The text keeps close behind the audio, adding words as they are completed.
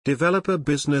Developer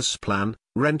business plan,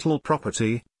 rental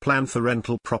property, plan for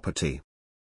rental property.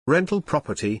 Rental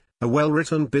property, a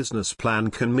well-written business plan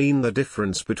can mean the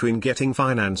difference between getting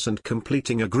finance and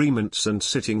completing agreements and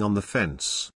sitting on the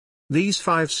fence. These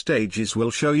 5 stages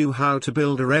will show you how to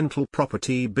build a rental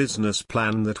property business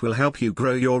plan that will help you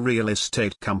grow your real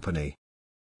estate company.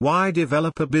 Why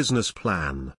develop a business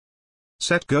plan?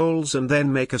 Set goals and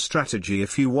then make a strategy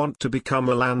if you want to become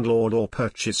a landlord or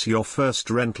purchase your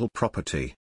first rental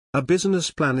property. A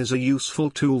business plan is a useful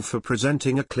tool for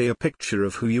presenting a clear picture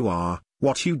of who you are,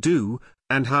 what you do,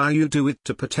 and how you do it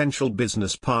to potential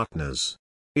business partners.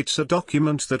 It's a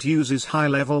document that uses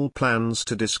high-level plans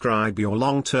to describe your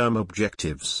long-term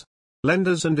objectives.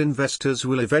 Lenders and investors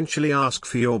will eventually ask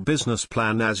for your business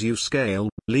plan as you scale,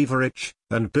 leverage,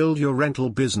 and build your rental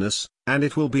business, and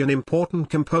it will be an important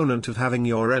component of having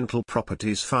your rental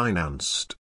properties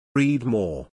financed. Read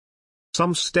more.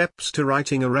 Some steps to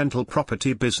writing a rental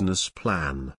property business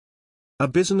plan. A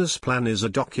business plan is a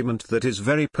document that is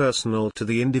very personal to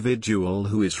the individual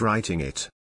who is writing it.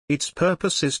 Its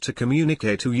purpose is to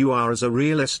communicate who you are as a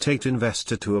real estate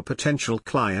investor to a potential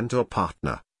client or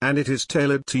partner, and it is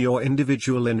tailored to your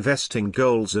individual investing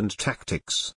goals and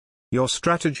tactics. Your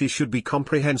strategy should be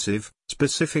comprehensive,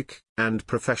 specific, and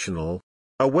professional.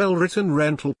 A well-written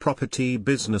rental property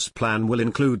business plan will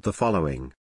include the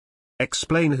following.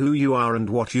 Explain who you are and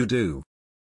what you do.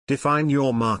 Define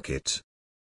your market.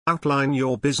 Outline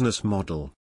your business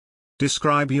model.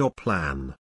 Describe your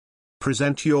plan.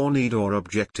 Present your need or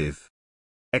objective.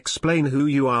 Explain who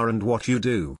you are and what you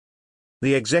do.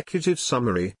 The executive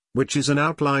summary, which is an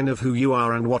outline of who you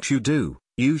are and what you do,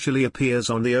 usually appears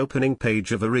on the opening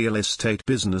page of a real estate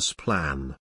business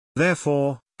plan.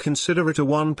 Therefore, consider it a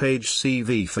one-page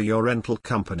CV for your rental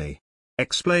company.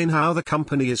 Explain how the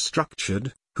company is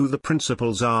structured, who the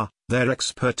principals are, their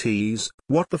expertise,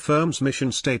 what the firm's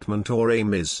mission statement or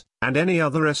aim is, and any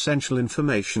other essential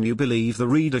information you believe the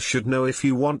reader should know if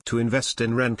you want to invest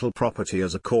in rental property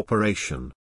as a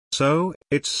corporation. So,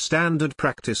 it's standard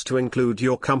practice to include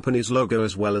your company's logo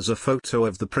as well as a photo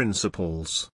of the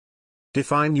principals.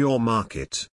 Define your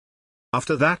market.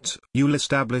 After that, you'll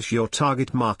establish your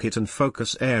target market and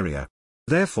focus area.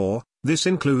 Therefore, this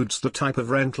includes the type of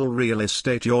rental real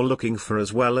estate you're looking for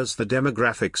as well as the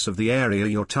demographics of the area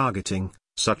you're targeting,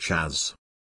 such as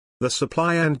the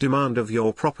supply and demand of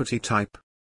your property type,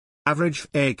 average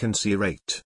vacancy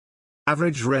rate,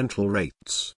 average rental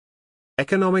rates,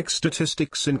 economic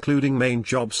statistics including main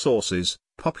job sources,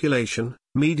 population,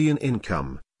 median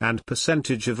income, and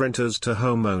percentage of renters to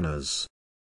homeowners.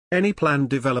 Any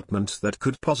planned development that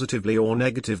could positively or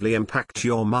negatively impact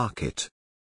your market.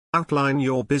 Outline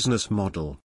your business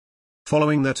model.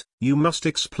 Following that, you must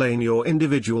explain your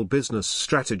individual business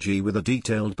strategy with a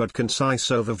detailed but concise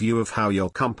overview of how your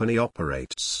company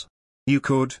operates. You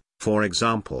could, for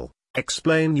example,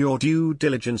 explain your due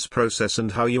diligence process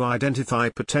and how you identify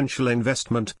potential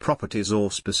investment properties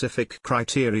or specific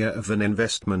criteria of an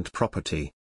investment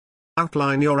property.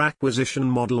 Outline your acquisition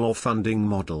model or funding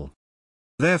model.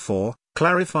 Therefore,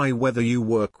 clarify whether you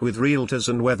work with realtors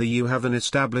and whether you have an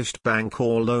established bank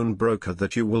or loan broker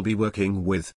that you will be working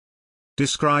with.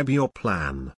 Describe your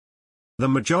plan. The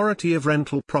majority of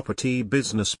rental property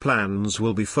business plans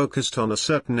will be focused on a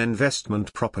certain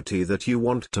investment property that you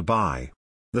want to buy.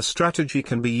 The strategy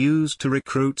can be used to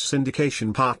recruit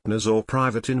syndication partners or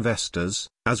private investors,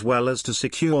 as well as to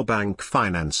secure bank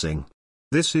financing.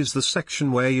 This is the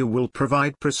section where you will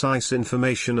provide precise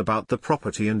information about the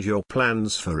property and your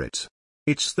plans for it.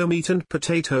 It's the meat and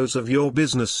potatoes of your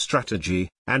business strategy,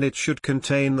 and it should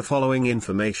contain the following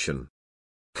information.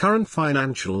 Current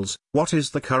financials, what is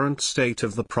the current state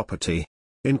of the property?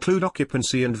 Include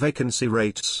occupancy and vacancy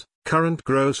rates, current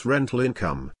gross rental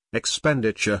income,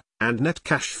 expenditure, and net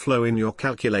cash flow in your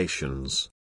calculations.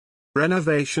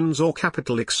 Renovations or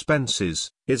capital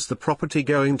expenses, is the property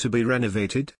going to be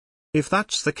renovated? If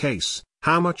that's the case,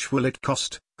 how much will it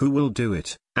cost, who will do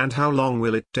it, and how long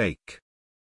will it take?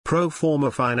 Pro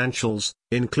forma financials,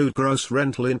 include gross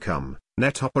rental income,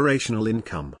 net operational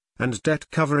income, and debt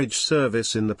coverage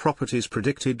service in the property's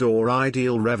predicted or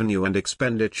ideal revenue and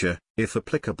expenditure, if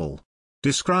applicable.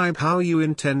 Describe how you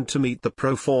intend to meet the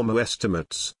pro forma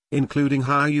estimates, including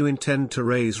how you intend to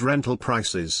raise rental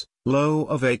prices,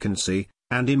 lower vacancy,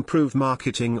 and improve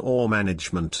marketing or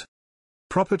management.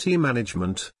 Property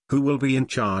management, who will be in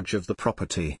charge of the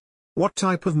property? What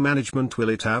type of management will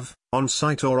it have,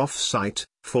 on-site or off-site,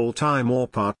 full-time or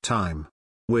part-time?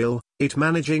 Will it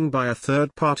managing by a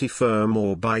third-party firm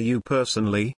or by you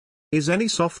personally? Is any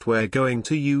software going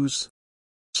to use?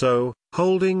 So,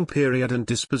 holding period and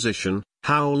disposition,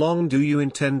 How long do you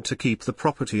intend to keep the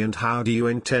property and how do you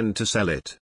intend to sell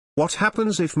it? What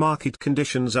happens if market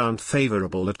conditions aren't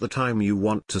favorable at the time you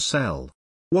want to sell?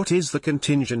 What is the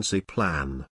contingency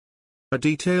plan? A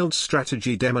detailed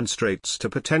strategy demonstrates to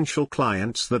potential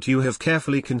clients that you have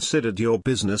carefully considered your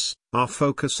business, are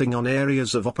focusing on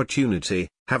areas of opportunity,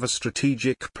 have a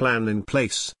strategic plan in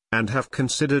place, and have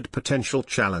considered potential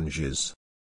challenges.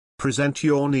 Present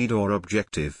your need or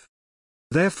objective.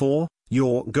 Therefore,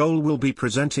 your goal will be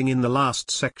presenting in the last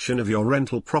section of your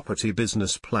rental property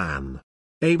business plan.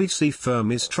 ABC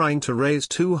firm is trying to raise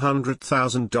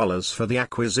 $200,000 for the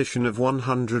acquisition of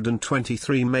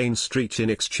 123 Main Street in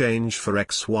exchange for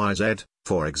XYZ,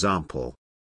 for example.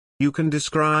 You can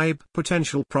describe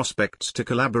potential prospects to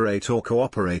collaborate or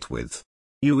cooperate with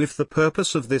you if the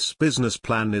purpose of this business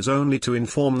plan is only to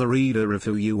inform the reader of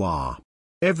who you are.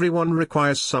 Everyone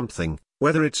requires something,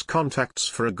 whether it's contacts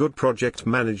for a good project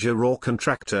manager or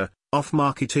contractor,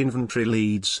 off-market inventory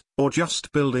leads, or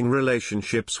just building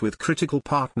relationships with critical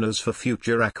partners for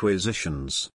future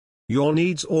acquisitions. Your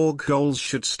needs or goals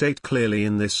should state clearly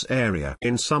in this area.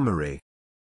 In summary,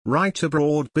 write a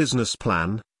broad business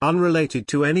plan, unrelated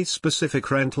to any specific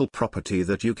rental property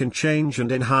that you can change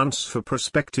and enhance for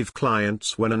prospective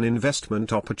clients when an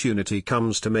investment opportunity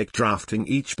comes to make drafting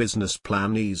each business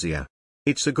plan easier.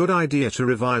 It's a good idea to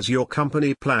revise your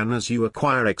company plan as you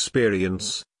acquire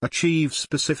experience, achieve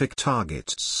specific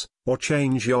targets, or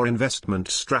change your investment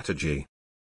strategy.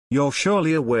 You're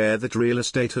surely aware that real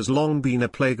estate has long been a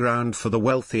playground for the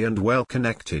wealthy and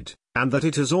well-connected, and that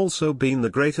it has also been the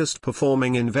greatest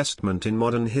performing investment in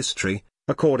modern history,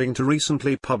 according to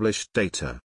recently published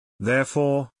data.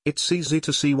 Therefore, it's easy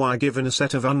to see why, given a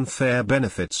set of unfair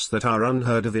benefits that are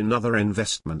unheard of in other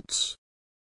investments.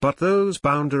 But those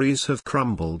boundaries have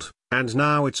crumbled, and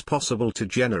now it's possible to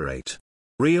generate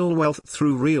real wealth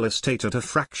through real estate at a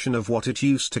fraction of what it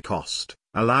used to cost,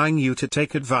 allowing you to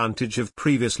take advantage of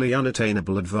previously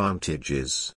unattainable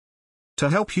advantages. To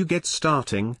help you get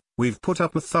starting, we've put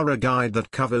up a thorough guide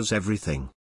that covers everything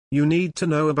you need to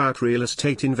know about real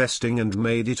estate investing and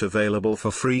made it available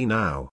for free now.